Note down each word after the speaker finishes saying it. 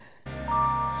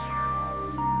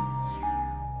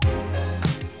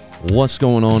What's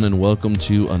going on, and welcome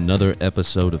to another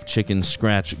episode of Chicken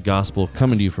Scratch Gospel,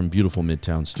 coming to you from beautiful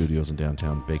Midtown Studios in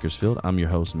downtown Bakersfield. I'm your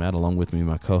host, Matt. Along with me,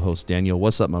 my co-host, Daniel.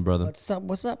 What's up, my brother?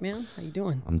 What's up, man? How you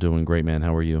doing? I'm doing great, man.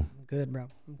 How are you? I'm good, bro.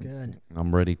 I'm good.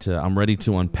 I'm ready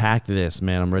to unpack this,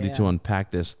 man. I'm ready to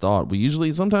unpack this thought.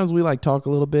 Sometimes we like talk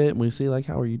a little bit and we see like,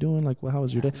 how are you doing? Like, well, how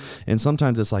was your day? And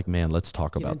sometimes it's like, man, let's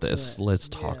talk about this. Let's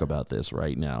talk about this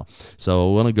right now.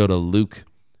 So I want to go to Luke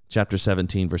chapter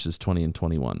 17, verses 20 and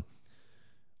 21.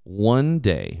 One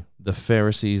day, the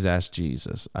Pharisees asked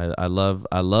Jesus. I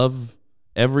love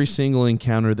every single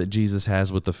encounter that Jesus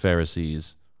has with the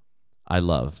Pharisees. I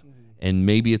love. And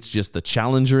maybe it's just the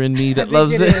challenger in me that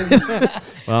loves it.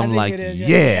 Well, I'm like,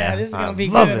 yeah, this is gonna be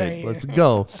love good it. right here. Let's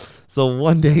go. So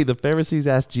one day, the Pharisees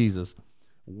asked Jesus,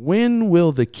 when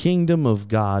will the kingdom of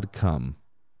God come?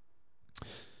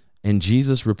 And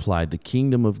Jesus replied, the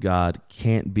kingdom of God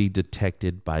can't be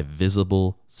detected by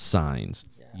visible signs.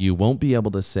 You won't be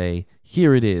able to say,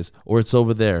 here it is, or it's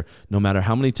over there. No matter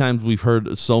how many times we've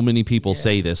heard so many people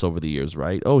say this over the years,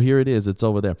 right? Oh, here it is, it's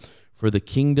over there. For the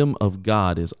kingdom of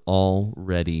God is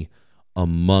already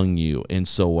among you. And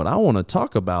so what I want to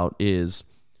talk about is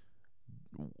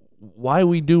why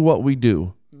we do what we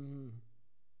do.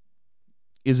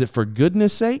 Is it for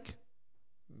goodness sake,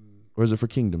 or is it for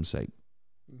kingdom's sake?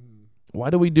 Why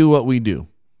do we do what we do,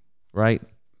 right?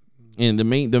 And the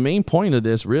main point of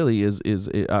this really is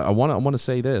I want to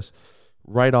say this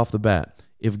right off the bat.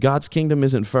 If God's kingdom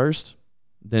isn't first,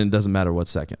 then it doesn't matter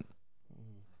what's second,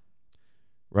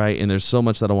 right? And there's so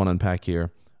much that I want to unpack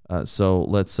here. So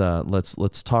let's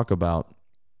talk about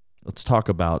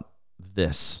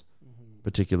this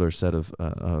particular set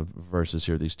of verses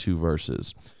here. These two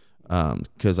verses,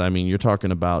 because I mean, you're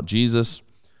talking about Jesus,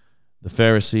 the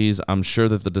Pharisees. I'm sure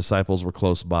that the disciples were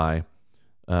close by.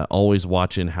 Always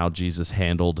watching how Jesus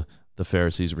handled the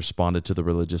Pharisees, responded to the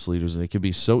religious leaders. And it can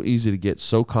be so easy to get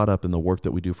so caught up in the work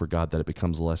that we do for God that it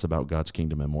becomes less about God's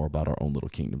kingdom and more about our own little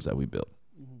kingdoms that we build.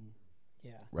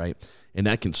 Yeah. Right? And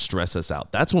that can stress us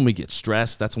out. That's when we get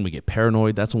stressed. That's when we get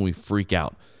paranoid. That's when we freak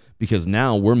out, because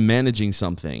now we're managing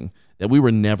something that we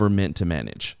were never meant to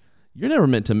manage. You're never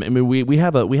meant to. I mean, we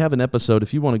have an episode.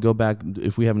 If you want to go back,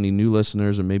 if we have any new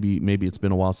listeners, or maybe it's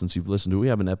been a while since you've listened to it, we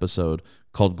have an episode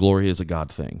called "Glory is a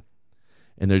God Thing,"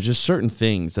 and there's just certain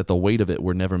things that the weight of it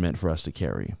were never meant for us to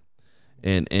carry,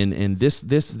 and this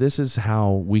is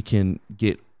how we can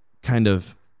get kind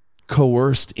of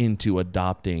coerced into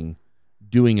adopting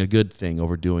doing a good thing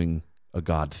over doing a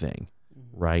God thing,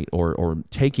 right? Or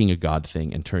taking a God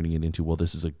thing and turning it into, well,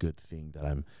 this is a good thing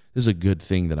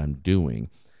that I'm doing.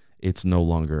 It's no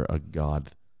longer a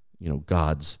God,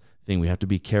 God's thing. We have to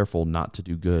be careful not to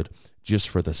do good just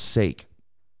for the sake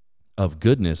of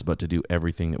goodness, but to do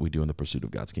everything that we do in the pursuit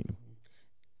of God's kingdom.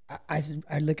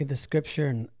 I look at the scripture,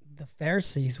 and the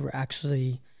Pharisees were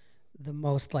actually the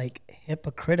most like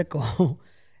hypocritical,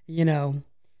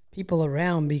 people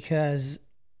around, because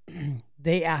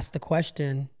they asked the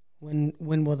question, when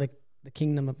will the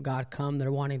kingdom of God come?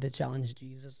 They're wanting to challenge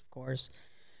Jesus, of course.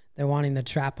 They're wanting to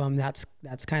trap him. That's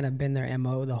kind of been their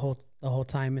MO the whole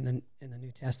time in the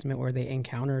New Testament, where they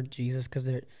encounter Jesus, because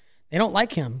they don't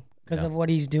like him because of what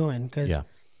he's doing.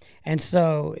 And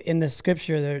so in the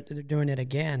scripture, they're doing it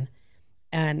again.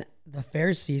 And the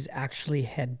Pharisees actually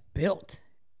had built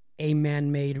a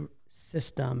man-made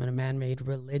system and a man-made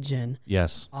religion.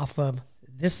 Yes. Off of,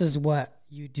 this is what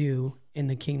you do in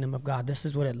the kingdom of God. This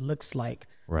is what it looks like.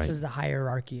 Right. This is the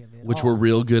hierarchy of it. Which we're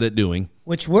real good at doing.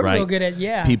 Real good at,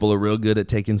 yeah. People are real good at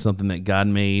taking something that God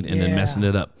made and then messing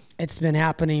it up. It's been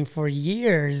happening for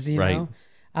years, you know.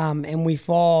 And we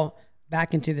fall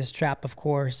back into this trap, of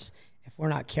course, if we're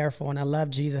not careful. And I love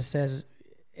Jesus says,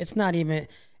 it's not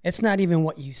even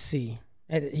what you see.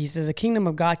 He says the kingdom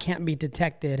of God can't be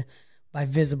detected by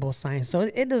visible signs. So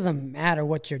it doesn't matter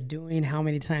what you're doing, how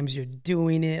many times you're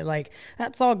doing it. Like,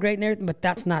 that's all great and everything, but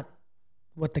that's not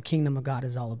what the kingdom of God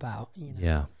is all about.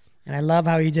 Yeah. And I love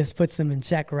how he just puts them in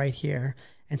check right here.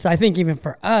 And so I think even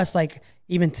for us, like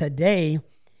even today,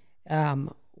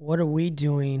 what are we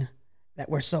doing that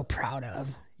we're so proud of,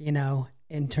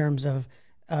 in terms of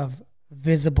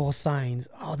visible signs?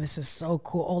 Oh, this is so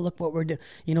cool. Oh, look what we're doing.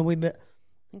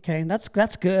 Okay,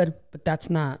 that's good, but that's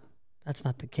not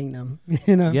the kingdom,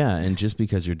 Yeah, and just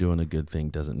because you're doing a good thing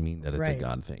doesn't mean that it's a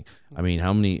God thing. I mean,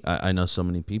 I know so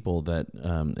many people that,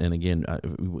 and again,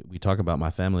 we talk about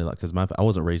my family, because I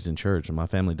wasn't raised in church, and my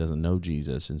family doesn't know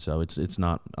Jesus, and so it's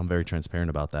not. I'm very transparent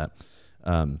about that.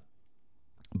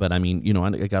 But I mean,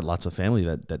 I got lots of family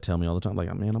that tell me all the time,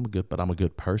 like, man, I'm a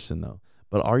good person though.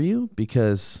 But are you?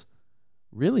 Because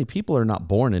really, people are not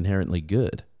born inherently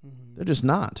good. Mm-hmm. They're just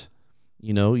not.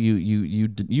 You know,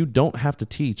 you don't have to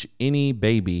teach any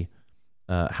baby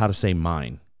how to say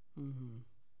mine,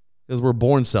 because we're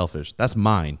born selfish. That's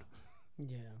mine.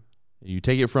 Yeah. You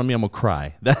take it from me, I'm gonna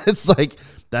cry.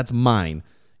 That's mine.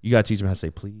 You gotta teach them how to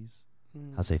say please,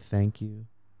 how to say thank you,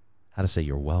 how to say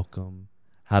you're welcome,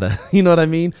 how to, you know what I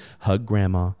mean? Hug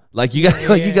grandma. Like you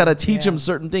got, you got to teach them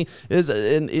certain things.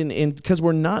 Because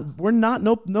we're not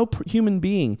no human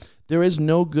being. There is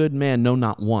no good man, no,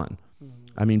 not one.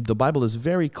 I mean, the Bible is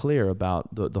very clear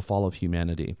about the fall of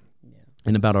humanity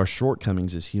and about our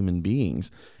shortcomings as human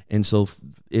beings. And so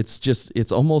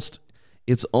it's almost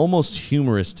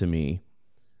humorous to me,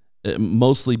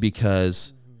 mostly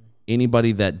because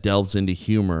anybody that delves into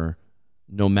humor,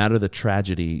 no matter the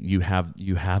tragedy, you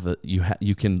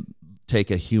can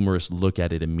take a humorous look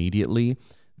at it immediately.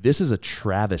 This is a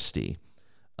travesty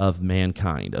of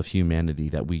mankind, of humanity,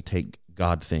 that we take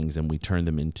God things and we turn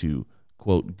them into,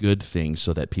 quote, good things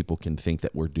so that people can think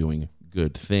that we're doing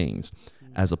good things,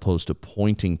 as opposed to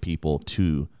pointing people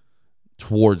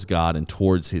towards God and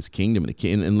towards his kingdom.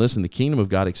 And listen, the kingdom of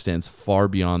God extends far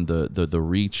beyond the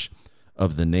reach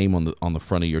of the name on the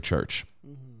front of your church.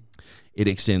 It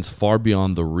extends far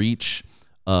beyond the reach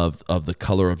of the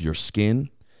color of your skin.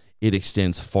 It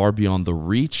extends far beyond the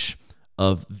reach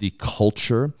of the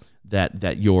culture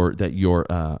that you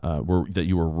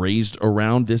were raised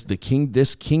around.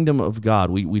 This kingdom of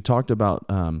God. We talked about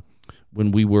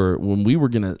when we were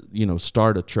gonna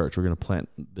start a church. We're gonna plant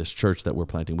this church that we're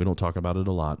planting. We don't talk about it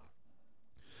a lot,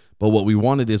 but what we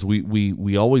wanted is we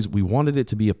wanted it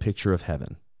to be a picture of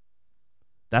heaven.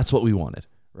 That's what we wanted,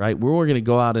 right? We were gonna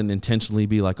go out and intentionally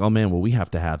be like, oh man, well we have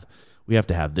to have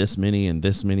this many and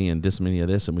this many and this many of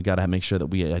this, and we got to make sure that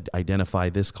we identify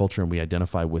this culture and we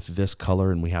identify with this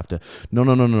color, and we have to. No.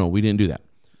 We didn't do that.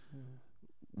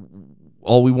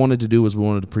 All we wanted to do was we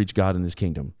wanted to preach God and his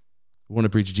kingdom. We wanted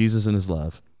to preach Jesus and his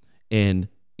love. And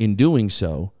in doing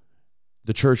so,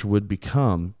 the church would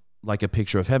become like a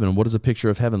picture of heaven. And what does a picture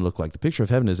of heaven look like? The picture of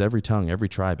heaven is every tongue, every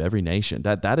tribe, every nation.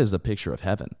 That is the picture of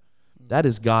heaven. That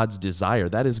is God's desire.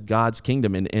 That is God's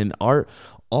kingdom. And our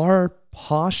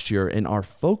posture and our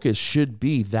focus should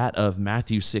be that of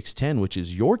Matthew 6:10, which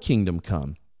is your kingdom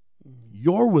come,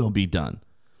 your will be done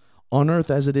on earth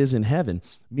as it is in heaven.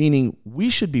 Meaning we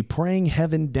should be praying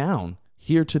heaven down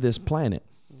here to this planet.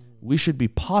 We should be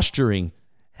posturing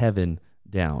heaven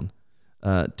down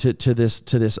to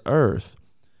this earth.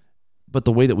 But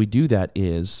the way that we do that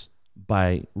is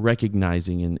by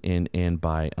recognizing and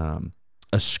by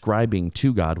ascribing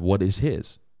to God what is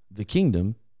his. The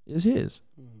kingdom is his.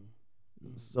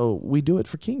 So we do it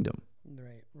for kingdom.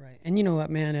 Right. And you know what,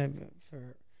 man,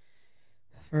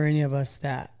 for any of us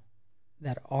that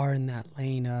are in that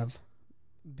lane of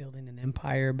building an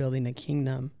empire, building a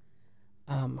kingdom,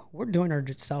 we're doing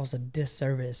ourselves a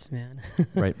disservice, man.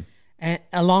 Right. And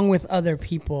along with other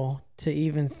people, to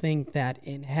even think that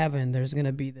in heaven there's going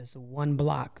to be this one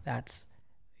block that's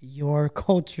your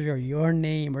culture or your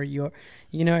name or your,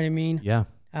 you know what I mean? Yeah.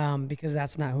 Because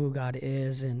that's not who God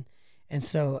is. And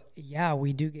so, yeah,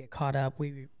 we do get caught up.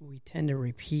 We tend to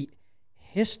repeat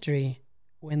history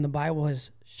when the Bible has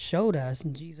showed us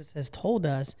and Jesus has told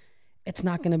us it's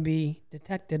not going to be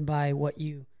detected by what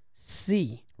you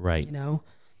see. Right. You know?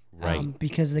 Right.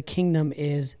 Because the kingdom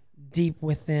is deep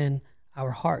within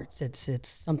our hearts. It's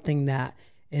something that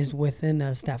is within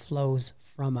us that flows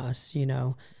from us, you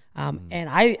know? And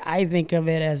I think of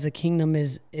it as the kingdom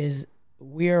is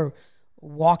we're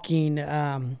walking,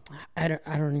 I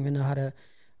don't even know how to,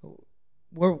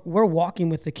 we're walking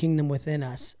with the kingdom within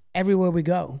us everywhere we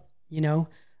go, you know.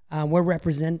 We're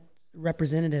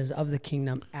representatives of the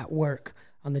kingdom at work,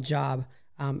 on the job,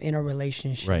 in our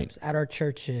relationships, right, at our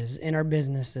churches, in our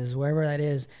businesses, wherever that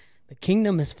is. The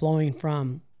kingdom is flowing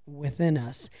from within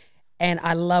us. And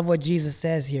I love what Jesus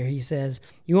says here. He says,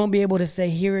 you won't be able to say,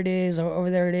 here it is, or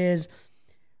over there it is,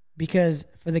 because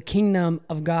for the kingdom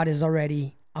of God is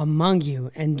already among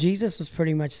you. And Jesus was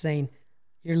pretty much saying,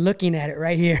 you're looking at it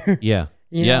right here. Yeah.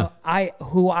 You know,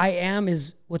 who I am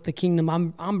is with the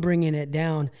kingdom. I'm bringing it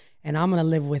down, and I'm going to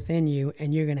live within you,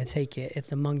 and you're going to take it.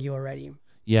 It's among you already.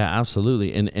 Yeah,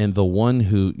 absolutely. And the one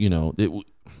who, you know, there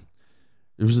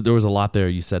was a lot there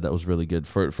you said that was really good.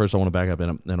 First, I want to back up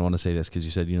and I want to say this, because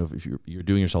you said, you know, if you're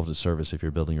doing yourself a disservice if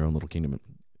you're building your own little kingdom.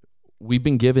 We've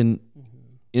been given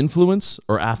influence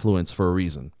or affluence for a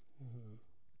reason,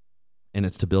 and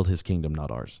it's to build his kingdom,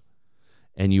 not ours.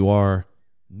 And you are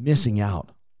missing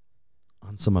out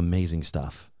on some amazing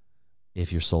stuff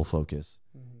if your sole focus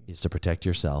is to protect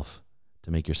yourself,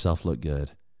 to make yourself look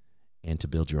good, and to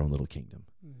build your own little kingdom.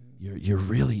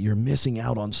 You're missing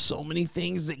out on so many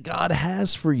things that God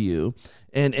has for you.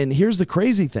 And here's the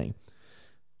crazy thing.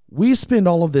 we spend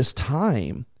all of this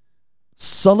time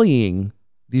sullying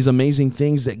these amazing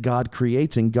things that God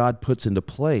creates and God puts into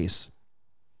place.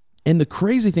 And the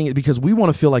crazy thing is, because we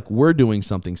want to feel like we're doing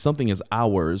something is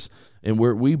ours, and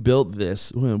we built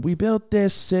this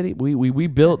city, we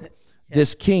built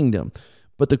this kingdom.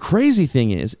 But the crazy thing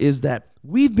is that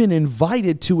we've been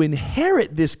invited to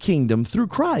inherit this kingdom through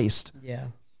Christ. Yeah.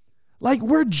 Like,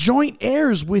 we're joint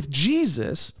heirs with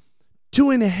Jesus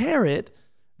to inherit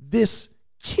this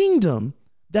kingdom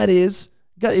that is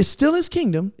still his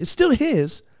kingdom, it's still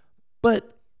his,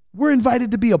 but we're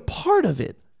invited to be a part of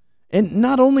it. And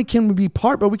not only can we be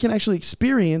part, but we can actually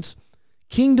experience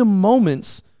kingdom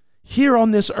moments here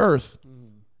on this earth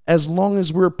as long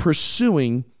as we're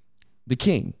pursuing the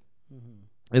King.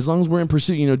 As long as we're in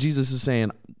pursuit, Jesus is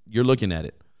saying, you're looking at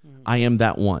it. I am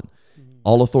that one.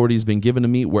 All authority has been given to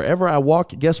me. Wherever I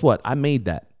walk, guess what? I made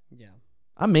that. Yeah.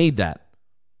 I made that.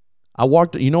 I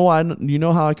walked, you know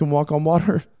how I can walk on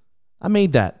water? I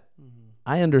made that.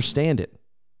 I understand it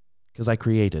because I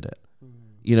created it.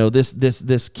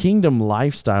 This kingdom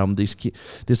lifestyle,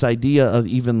 this idea of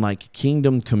even like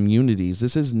kingdom communities,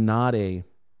 this is not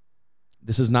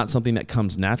something that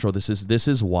comes natural. This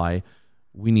is why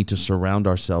we need to surround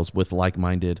ourselves with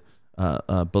like-minded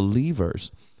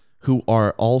believers who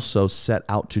are also set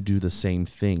out to do the same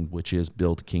thing, which is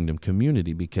build kingdom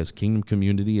community, because kingdom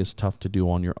community is tough to do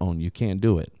on your own. You can't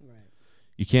do it. Right.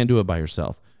 You can't do it by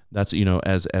yourself. That's,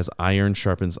 as iron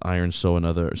sharpens iron, so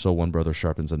one brother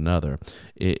sharpens another.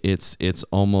 It's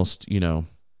almost,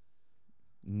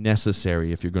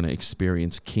 necessary if you're going to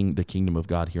experience the kingdom of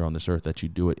God here on this earth, that you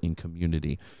do it in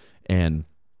community. And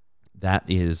that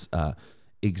is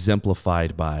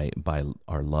exemplified by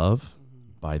our love,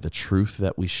 by the truth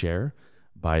that we share,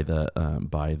 by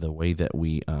the way that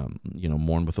we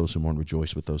mourn with those who mourn,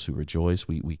 rejoice with those who rejoice.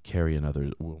 We carry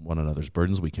one another's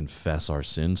burdens. We confess our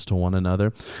sins to one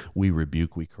another. We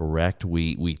rebuke, we correct,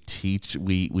 we teach,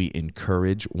 we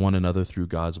encourage one another through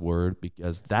God's word,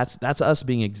 because that's us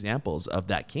being examples of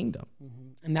that kingdom.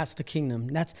 And that's the kingdom.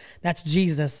 That's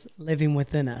Jesus living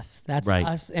within us. That's right.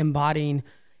 Us embodying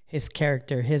his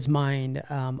character, his mind,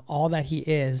 all that he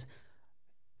is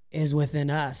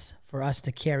within us for us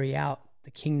to carry out the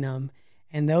kingdom.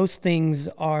 And those things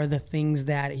are the things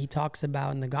that he talks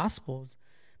about in the Gospels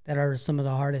that are some of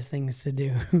the hardest things to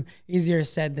do. Easier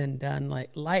said than done,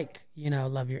 like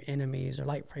love your enemies, or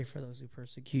like pray for those who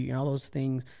persecute you, all those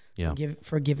things. Yeah.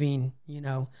 Forgiving,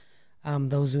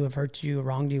 those who have hurt you,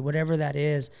 wronged you, whatever that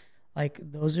is. Like,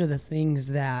 those are the things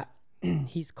that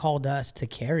he's called us to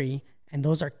carry, and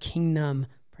those are kingdom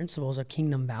principles, or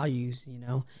kingdom values,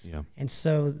 Yeah. And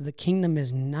so the kingdom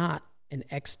is not an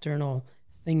external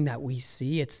thing that we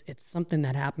see. It's something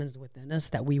that happens within us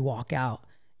that we walk out,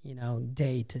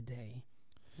 day to day.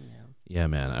 Yeah,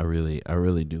 man, I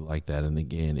really do like that. And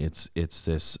again, it's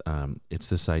this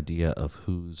idea of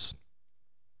whose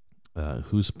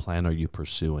plan are you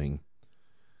pursuing?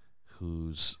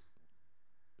 Whose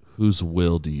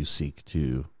will do you seek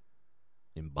to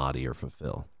embody or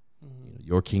fulfill?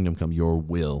 Your kingdom come, your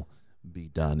will be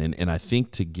done. And I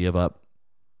think to give up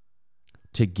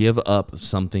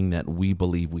something that we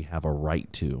believe we have a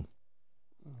right to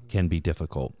can be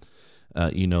difficult.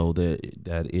 That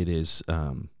it is,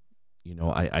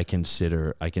 I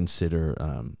consider,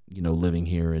 living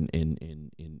here in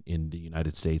the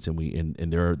United States,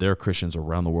 and there are Christians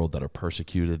around the world that are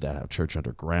persecuted, that have church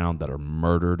underground, that are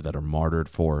murdered, that are martyred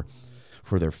for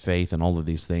their faith, and all of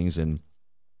these things. And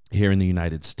here in the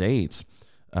United States,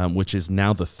 which is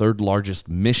now the third largest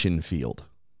mission field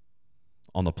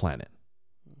on the planet.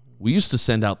 We used to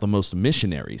send out the most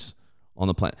missionaries on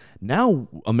the planet. Now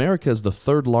America is the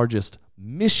third largest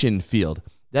mission field.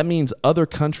 That means other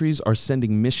countries are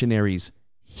sending missionaries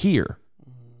here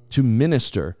to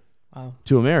minister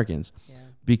to Americans. Yeah.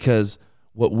 Because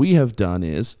what we have done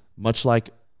is, much like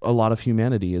a lot of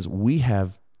humanity, is we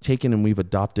have taken and we've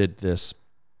adopted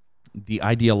the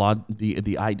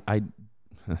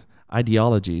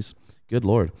ideologies, good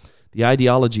Lord, the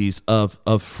ideologies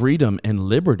of freedom and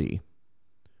liberty,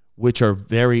 which are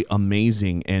very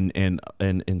amazing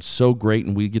and so great,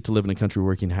 and we get to live in a country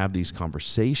where we can have these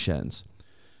conversations.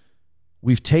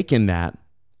 We've taken that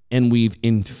and we've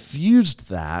infused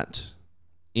that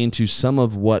into some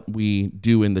of what we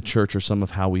do in the church, or some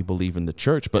of how we believe in the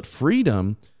church. But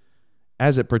freedom,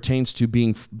 as it pertains to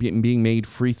being made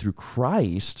free through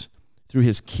Christ, through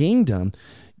his kingdom,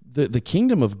 the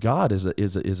kingdom of God is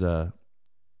a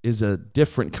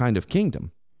different kind of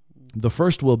kingdom. The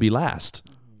first will be last.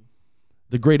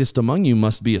 The greatest among you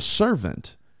must be a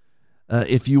servant.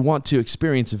 If you want to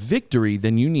experience victory,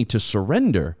 then you need to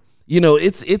surrender.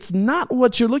 It's not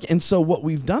what you're looking. And so what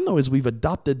we've done though is we've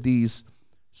adopted these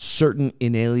certain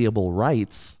inalienable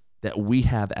rights that we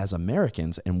have as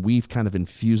Americans, and we've kind of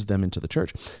infused them into the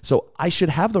church. So I should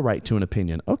have the right to an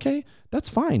opinion. Okay, that's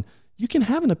fine. You can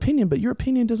have an opinion, but your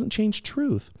opinion doesn't change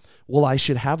truth. Well, I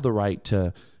should have the right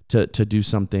to do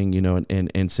something,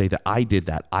 and say that I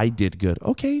did good.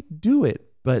 Okay, do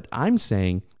it. But I'm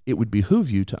saying it would behoove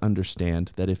you to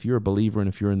understand that if you're a believer and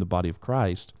if you're in the body of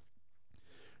Christ,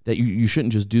 that you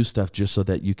shouldn't just do stuff just so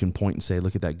that you can point and say,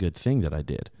 look at that good thing that I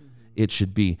did. It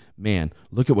should be, man,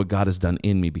 look at what God has done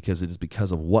in me, because it is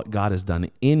because of what God has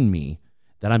done in me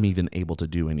that I'm even able to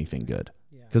do anything good.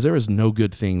 Because there is no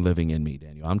good thing living in me,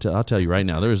 Daniel. I'll tell you right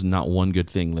now, there is not one good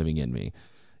thing living in me.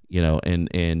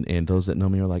 And those that know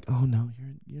me are like, oh no,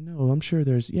 I'm sure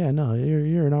there's, you're an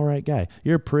all right guy.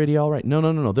 You're pretty all right.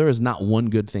 No. There is not one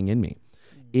good thing in me.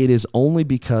 It is only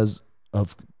because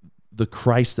of the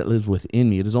Christ that lives within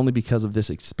me. It is only because of this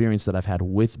experience that I've had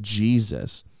with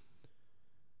Jesus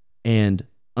and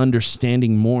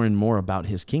understanding more and more about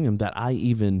his kingdom that I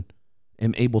even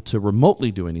am able to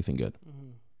remotely do anything good.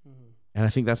 And I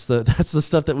think that's the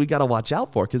stuff that we got to watch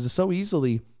out for, because it so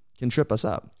easily can trip us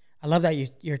up. I love that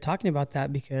you're talking about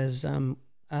that, because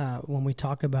when we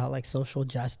talk about like social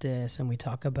justice and we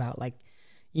talk about like,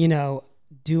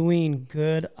 doing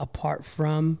good apart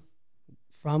from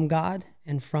God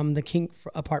and from the king,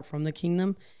 apart from the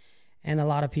kingdom. And a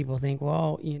lot of people think,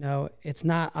 well,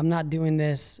 I'm not doing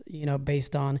this,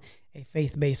 based on a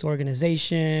faith-based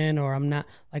organization, or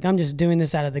I'm just doing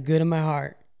this out of the good of my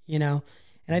heart, And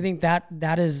I think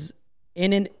that is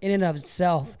in and of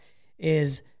itself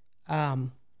is a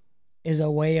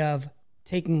way of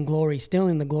taking glory,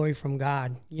 stealing the glory from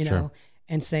God, Sure.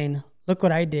 And saying, look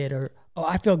what I did, or, oh,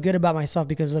 I feel good about myself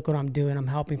because look what I'm doing. I'm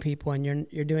helping people, and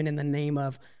you're doing it in the name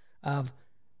of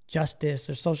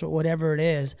justice or social, whatever it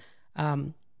is.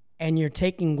 And you're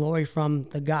taking glory from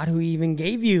the God who even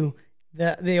gave you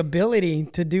the ability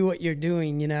to do what you're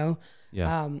doing,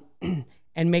 Yeah.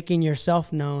 And making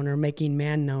yourself known, or making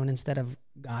man known instead of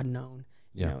God known,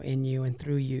 Yeah. In you and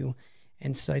through you.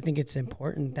 And so I think it's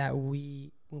important that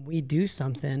when we do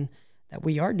something, that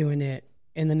we are doing it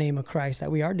in the name of Christ,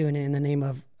 that we are doing it in the name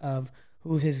of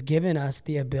who has given us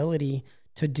the ability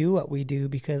to do what we do,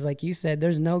 because like you said,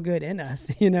 there's no good in us,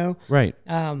 Right.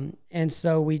 And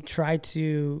so we try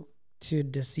to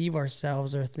deceive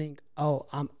ourselves or think, oh,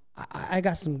 I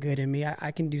got some good in me.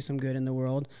 I can do some good in the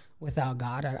world without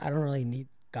God. I don't really need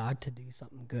God to do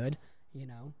something good,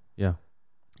 Yeah.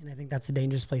 And I think that's a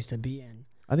dangerous place to be in.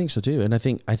 I think so too. And I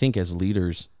think as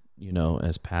leaders,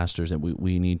 as pastors, and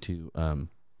we need to,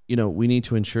 we need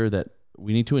to ensure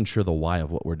the why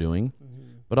of what we're doing,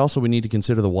 but also we need to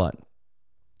consider the what.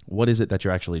 What is it that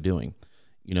you're actually doing?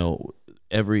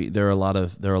 There are a lot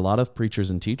of preachers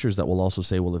and teachers that will also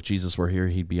say, well, if Jesus were here,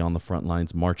 he'd be on the front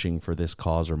lines marching for this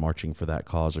cause or marching for that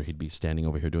cause, or he'd be standing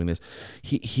over here doing this.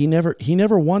 He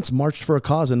never once marched for a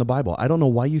cause in the Bible. I don't know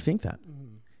why you think that.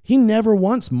 He never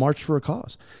once marched for a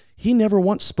cause. He never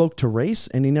once spoke to race,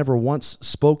 and he never once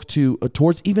spoke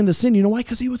towards even the sin. You know why?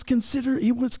 Because he was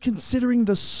considering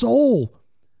the soul.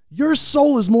 Your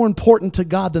soul is more important to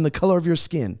God than the color of your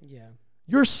skin. Yeah.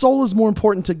 Your soul is more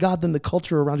important to God than the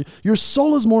culture around you. Your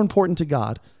soul is more important to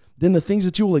God than the things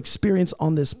that you will experience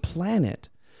on this planet.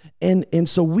 And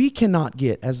so we cannot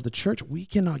get, as the church, we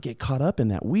cannot get caught up in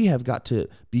that. We have got to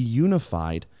be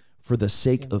unified for the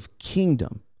sake of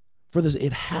kingdom.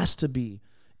 It has to be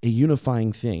a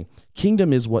unifying thing.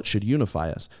 Kingdom is what should unify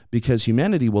us, because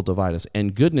humanity will divide us,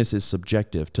 and goodness is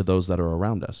subjective to those that are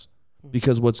around us.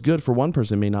 Because what's good for one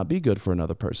person may not be good for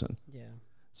another person. Yeah.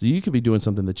 So you could be doing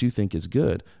something that you think is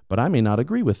good, but I may not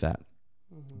agree with that.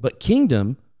 But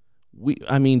kingdom,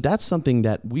 that's something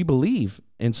that we believe.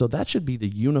 And so that should be the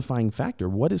unifying factor.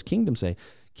 What does kingdom say?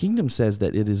 Kingdom says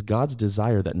that it is God's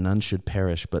desire that none should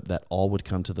perish, but that all would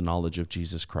come to the knowledge of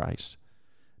Jesus Christ.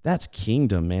 That's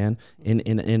kingdom, man.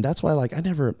 And that's why, like, I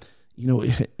never,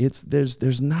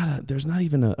 there's not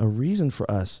even a reason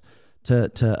for us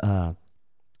to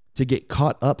get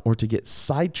caught up or to get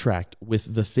sidetracked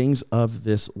with the things of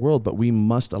this world, but we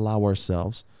must allow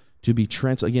ourselves to be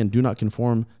again, do not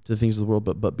conform to the things of the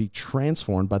world, but be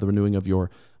transformed by the renewing of your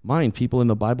mind. People in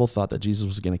the Bible thought that Jesus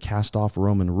was going to cast off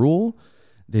Roman rule.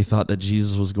 They thought that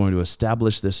Jesus was going to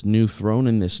establish this new throne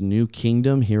and this new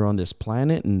kingdom here on this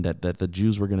planet, and that the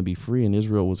Jews were going to be free and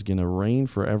Israel was going to reign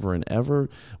forever and ever.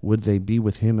 Would they be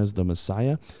with him as the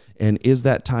Messiah? And is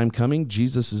that time coming?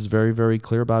 Jesus is very, very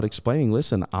clear about explaining,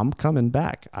 listen, I'm coming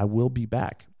back. I will be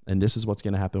back. And this is what's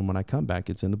going to happen when I come back.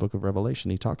 It's in the book of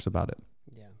Revelation. He talks about it.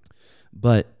 Yeah.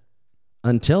 But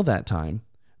until that time,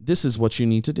 this is what you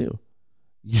need to do.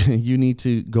 You need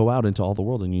to go out into all the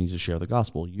world and you need to share the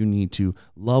gospel. You need to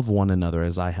love one another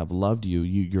as I have loved you.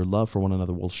 Your love for one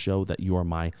another will show that you are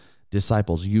my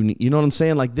disciples. You know what I'm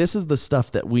saying? Like, this is the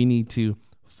stuff that we need to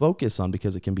focus on,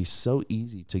 because it can be so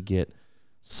easy to get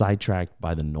sidetracked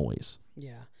by the noise.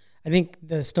 Yeah. I think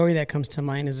the story that comes to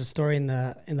mind is a story in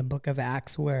the book of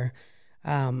Acts where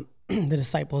the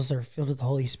disciples are filled with the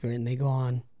Holy Spirit and they go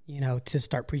on, to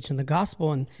start preaching the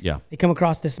gospel. And they come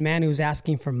across this man who's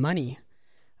asking for money.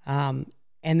 And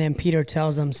then Peter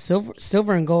tells them,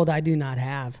 silver and gold I do not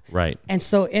have. Right. And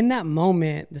so in that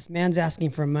moment, this man's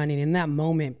asking for money. And in that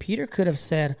moment, Peter could have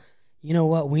said, you know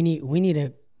what, we need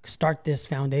to start this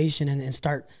foundation and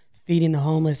start feeding the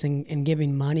homeless and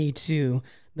giving money to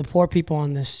the poor people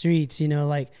on the streets,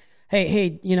 like,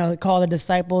 hey, call the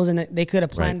disciples, and they could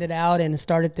have planned it out and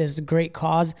started this great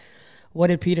cause. What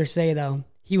did Peter say, though?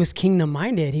 He was kingdom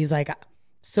minded. He's like,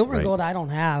 silver and gold I don't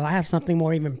have. I have something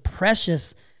more even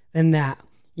precious than that,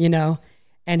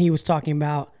 and he was talking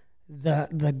about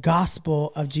the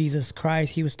gospel of Jesus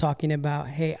Christ. He was talking about,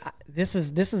 hey, this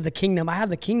is the kingdom. I have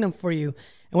the kingdom for you.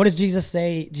 And what does Jesus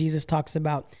say? Jesus talks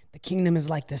about the kingdom is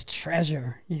like this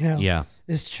treasure,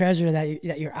 this treasure that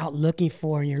you're out looking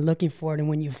for, and you're looking for it. And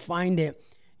when you find it,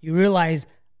 you realize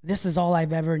this is all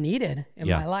I've ever needed in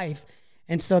my life.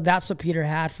 And so that's what Peter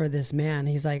had for this man.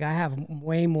 He's like, I have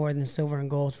way more than silver and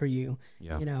gold for you,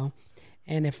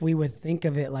 And if we would think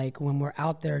of it like when we're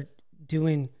out there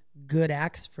doing good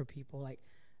acts for people, like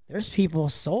there's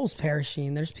people's souls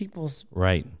perishing. There's people's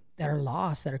that are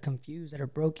lost, that are confused, that are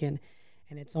broken.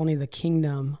 And it's only the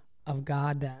kingdom of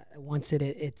God that once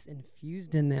it's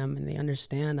infused in them and they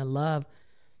understand the love,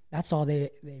 that's all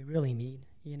they really need,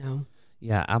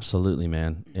 Yeah, absolutely,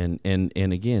 man.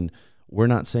 And again, we're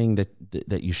not saying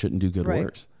that you shouldn't do good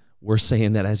works. We're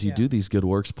saying that as you do these good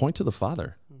works, point to the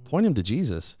Father, point him to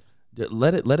Jesus.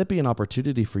 Let it be an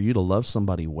opportunity for you to love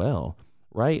somebody well,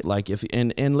 right? Like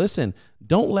and listen,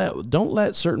 don't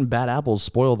let certain bad apples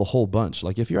spoil the whole bunch.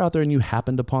 Like if you're out there and you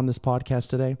happened upon this podcast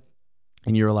today,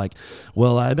 and you're like,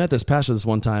 well, I met this pastor this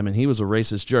one time and he was a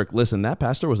racist jerk. Listen, that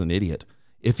pastor was an idiot.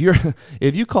 If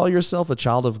you call yourself a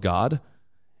child of God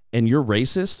and you're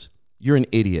racist, you're an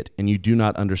idiot and you do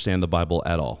not understand the Bible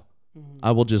at all. Mm-hmm.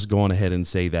 I will just go on ahead and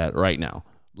say that right now.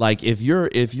 Like if you're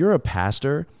a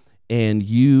pastor and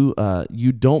you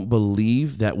don't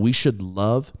believe that we should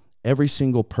love every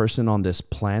single person on this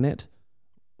planet,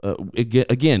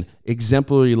 again,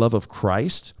 exemplary love of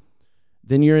Christ,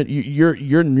 then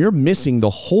you're missing the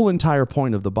whole entire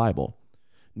point of the Bible.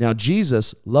 Now,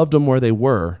 Jesus loved them where they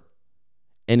were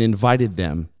and invited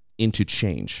them into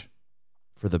change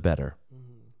for the better.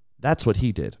 Mm-hmm. That's what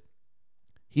he did.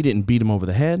 He didn't beat them over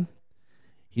the head.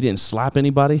 He didn't slap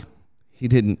anybody. He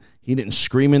didn't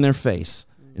scream in their face.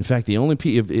 Mm-hmm. In fact, the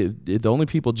only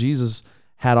people Jesus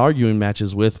had arguing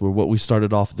matches with were what we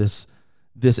started off this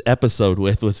episode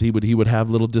with, was he would have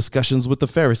little discussions with the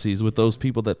Pharisees, with those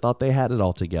people that thought they had it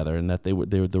all together and that they were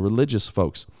the religious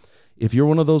folks. If you're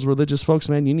one of those religious folks,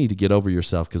 man, you need to get over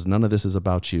yourself, because none of this is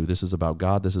about you. This is about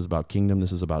God. This is about kingdom.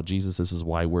 This is about Jesus. This is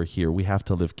why we're here. We have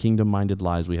to live kingdom-minded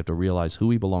lives. We have to realize who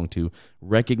we belong to,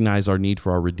 recognize our need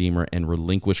for our Redeemer, and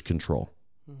relinquish control.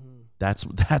 Mm-hmm.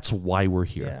 That's why we're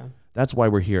here. Yeah. That's why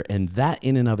we're here. And that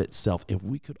in and of itself, if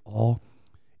we could all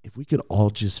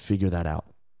just figure that out,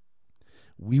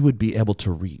 we would be able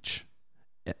to reach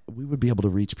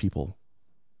people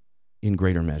in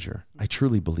greater measure. I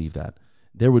truly believe that.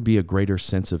 There would be a greater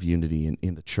sense of unity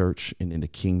in the church and in the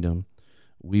kingdom.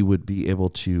 We would be able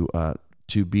to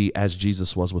be as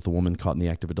Jesus was with the woman caught in the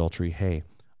act of adultery. Hey,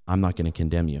 I'm not going to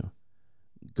condemn you.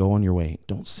 Go on your way.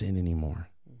 Don't sin anymore.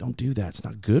 Don't do that. It's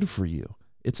not good for you.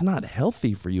 It's not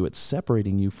healthy for you. It's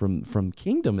separating you from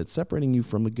kingdom. It's separating you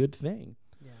from a good thing.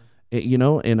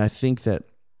 Yeah. And I think that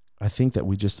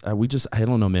we just I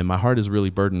don't know, man. My heart is really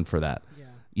burdened for that.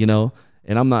 Yeah.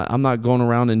 And I'm not going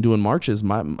around and doing marches.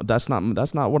 That's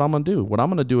not what I'm gonna do. What I'm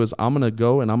gonna do is I'm gonna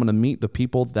go and I'm gonna meet the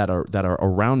people that are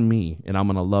around me, and I'm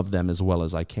gonna love them as well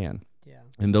as I can. Yeah.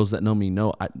 And those that know me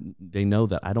they know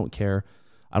that I don't care.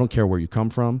 I don't care where you come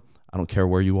from. I don't care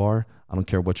where you are. I don't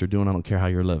care what you're doing. I don't care how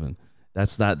you're living.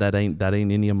 That ain't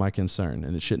any of my concern,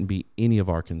 and it shouldn't be any of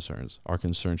our concerns. Our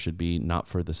concern should be not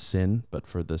for the sin, but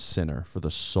for the sinner, for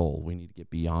the soul. We need to get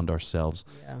beyond ourselves.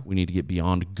 Yeah. We need to get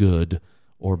beyond good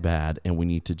or bad, and we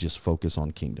need to just focus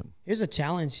on kingdom. Here's a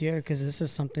challenge here, because this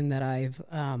is something that I've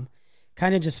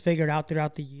kind of just figured out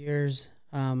throughout the years,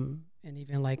 and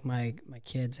even like my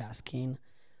kids asking.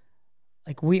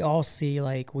 Like we all see,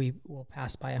 like we will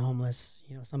pass by a homeless,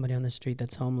 somebody on the street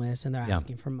that's homeless, and they're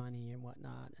asking for money and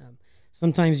whatnot.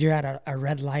 Sometimes you're at a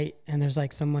red light and there's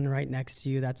like someone right next to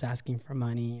you that's asking for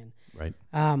money, and Right.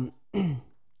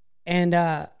 And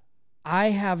I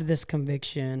have this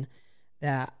conviction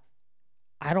that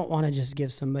I don't want to just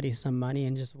give somebody some money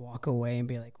and just walk away and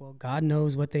be like, well, God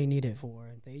knows what they need it for.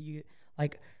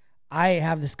 I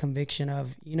have this conviction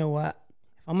of, you know what?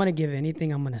 If I'm going to give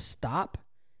anything, I'm going to stop,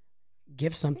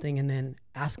 give something, and then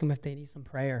ask them if they need some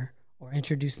prayer or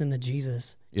introduce them to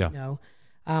Jesus. Yeah. You know?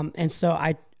 And so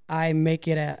I make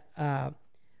it a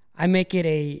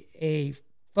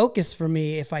focus for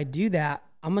me. If I do that,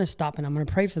 I'm going to stop and I'm going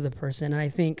to pray for the person. And I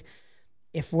think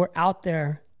if we're out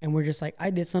there and we're just like, I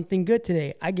did something good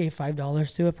today, I gave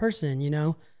 $5 to a person,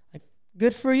 like,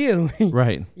 good for you.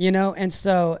 Right. And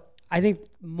so I think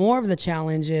more of the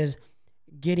challenge is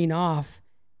getting off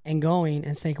and going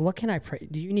and saying, what can I pray?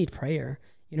 Do you need prayer?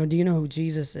 Do you know who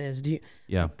Jesus is? Do you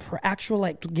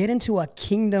get into a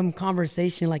kingdom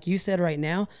conversation like you said right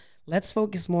now? Let's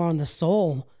focus more on the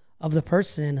soul of the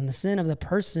person and the sin of the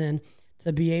person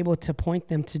to be able to point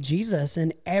them to Jesus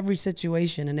in every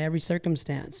situation and every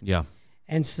circumstance. Yeah.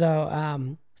 And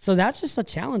so so that's just a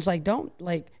challenge.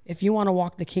 Like, if you want to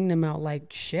walk the kingdom out,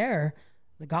 like, share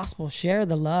the gospel, share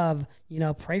the love,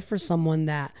 pray for someone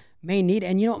that may need.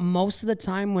 And most of the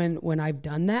time when I've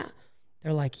done that,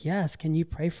 they're like, yes, can you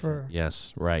pray for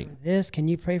this? Can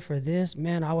you pray for this?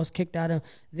 Man, I was kicked out of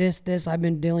this. I've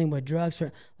been dealing with drugs.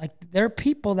 There are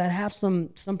people that have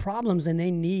some problems and they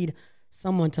need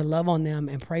someone to love on them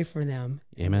and pray for them.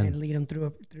 Amen. And lead them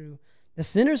through the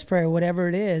sinner's prayer, whatever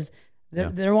it is.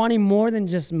 They're wanting more than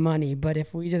just money, but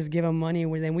if we just give them money,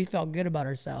 then we felt good about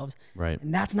ourselves. Right.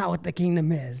 And that's not what the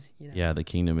kingdom is. Yeah, the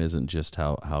kingdom isn't just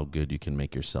how good you can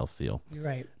make yourself feel. You're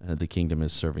right. The kingdom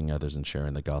is serving others and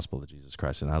sharing the gospel of Jesus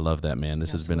Christ. And I love that, man.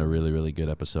 This has been a really, really good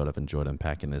episode. I've enjoyed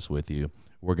unpacking this with you.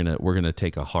 We're gonna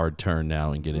take a hard turn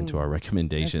now and get into our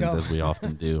recommendations, as we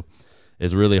often do.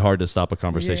 It's really hard to stop a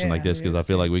conversation like this because I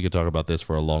feel like we could talk about this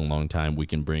for a long, long time. We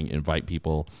can invite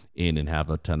people in and have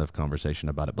a ton of conversation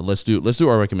about it. But let's do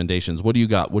our recommendations. What do you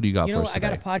got? What do you got for us today? I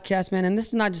got a podcast, man, and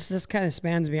this kind of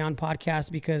spans beyond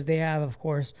podcasts because they have, of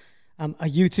course, a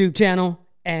YouTube channel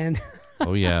and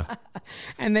oh yeah,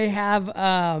 and they have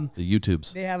the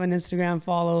YouTubes. They have an Instagram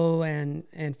follow and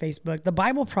Facebook. The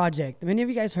Bible Project. Many of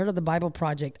you guys heard of the Bible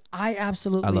Project? I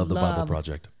love the Bible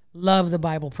Project. Love the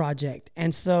Bible Project.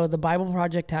 And so the Bible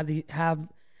Project has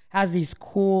these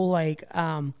cool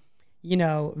videos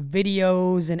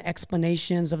and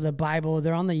explanations of the Bible.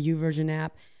 They're on the YouVersion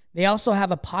app. They also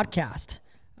have a podcast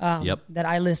that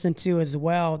I listen to as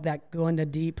well that go into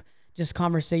deep just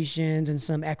conversations and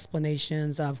some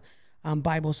explanations of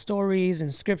Bible stories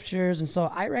and scriptures. And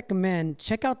so I recommend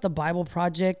check out the Bible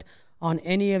Project on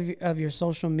any of your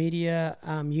social media,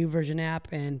 YouVersion app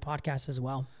and podcasts as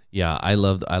well. Yeah, I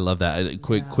love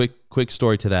that. Quick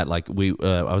story to that. Like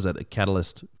I was at a Cat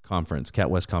West conference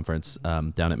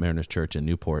down at Mariners Church in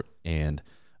Newport, and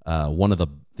one of the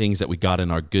things that we got in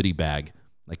our goodie bag,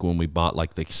 like when we bought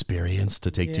like the experience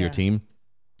to take to your team,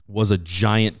 was a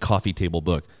giant coffee table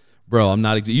book. Bro, I'm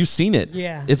not. You've seen it.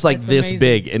 Yeah, it's like this amazing.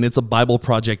 Big, and it's a Bible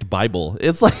Project Bible.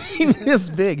 It's like this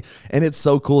big, and it's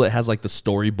so cool. It has like the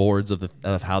storyboards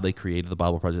of how they created the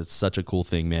Bible Project. It's such a cool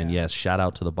thing, man. Yeah. Yes, shout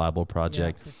out to the Bible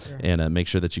Project, and make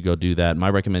sure that you go do that. My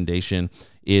recommendation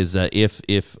is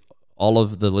if all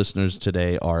of the listeners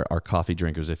today are coffee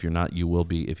drinkers. If you're not, you will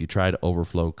be. If you tried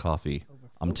Overflow Coffee,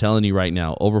 I'm telling you right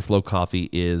now, Overflow Coffee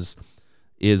is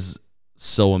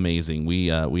so amazing. We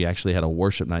actually had a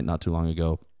worship night not too long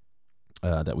ago.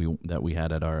 That we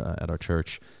had at our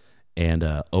church, and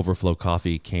Overflow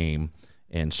Coffee came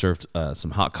and served some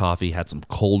hot coffee, had some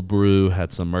cold brew,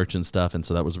 had some merchant stuff, and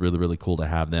so that was really, really cool to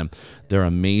have them. They're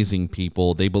amazing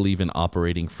people. They believe in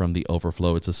operating from the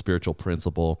overflow. It's a spiritual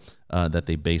principle that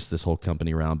they base this whole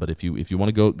company around. But if you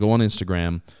want to go on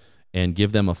Instagram and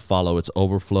give them a follow, it's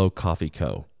Overflow Coffee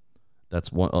Co.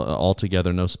 That's one all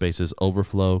together, no spaces.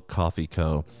 Overflow Coffee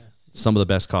Co. Some of the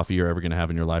best coffee you're ever going to have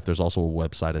in your life. There's also a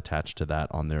website attached to that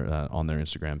on their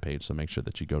Instagram page, so make sure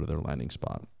that you go to their landing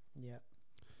spot. Yeah.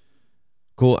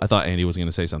 Cool. I thought Andy was going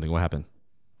to say something. What happened?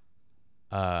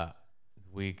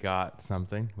 We got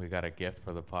something. We got a gift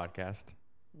for the podcast.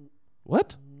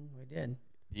 What? We did.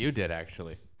 You did,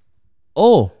 actually.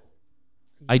 Oh,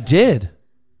 yeah. I did.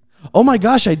 Oh my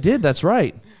gosh, I did. That's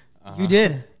right. You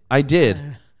did. I did.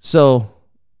 So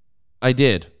I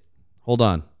did. Hold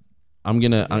on.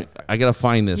 I gotta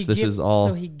find this. Is all.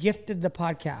 So he gifted the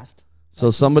podcast.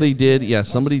 So somebody did. Yeah,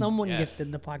 somebody. Someone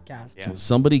gifted the podcast. Yes.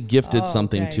 Somebody gifted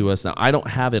something to us. Now I don't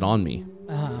have it on me.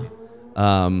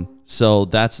 So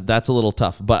that's a little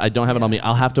tough. But I don't have it on me.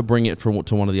 I'll have to bring it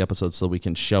to one of the episodes so we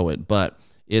can show it. But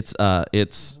it's a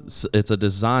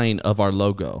design of our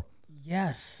logo.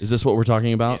 Yes. Is this what we're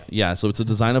talking about? Yes. Yeah. So it's a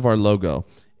design of our logo,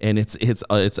 and it's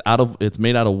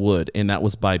made out of wood, and that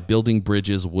was by Building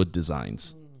Bridges Wood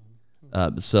Designs.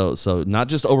 So not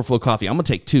just Overflow Coffee. I'm gonna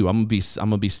take two. I'm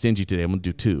gonna be stingy today. I'm gonna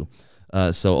do two.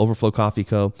 So Overflow Coffee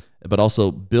Co., but also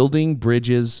Building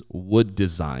Bridges Wood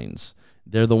Designs.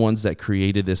 They're the ones that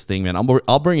created this thing, man.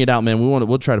 I'll bring it out, man.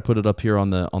 We'll try to put it up here on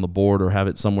the board or have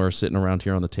it somewhere sitting around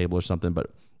here on the table or something.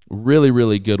 But really,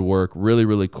 really good work. Really,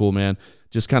 really cool, man.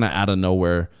 Just kind of out of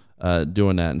nowhere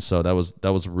doing that, and so that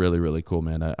was really, really cool,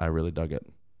 man. I really dug it.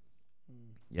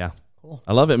 Yeah. Cool.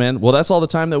 I love it, man. Well, that's all the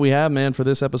time that we have, man, for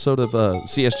this episode of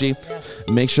CSG. Yes.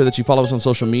 Make sure that you follow us on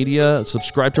social media,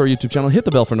 subscribe to our YouTube channel, hit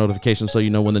the bell for notifications so you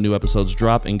know when the new episodes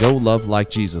drop, and go love like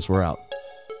Jesus. We're out.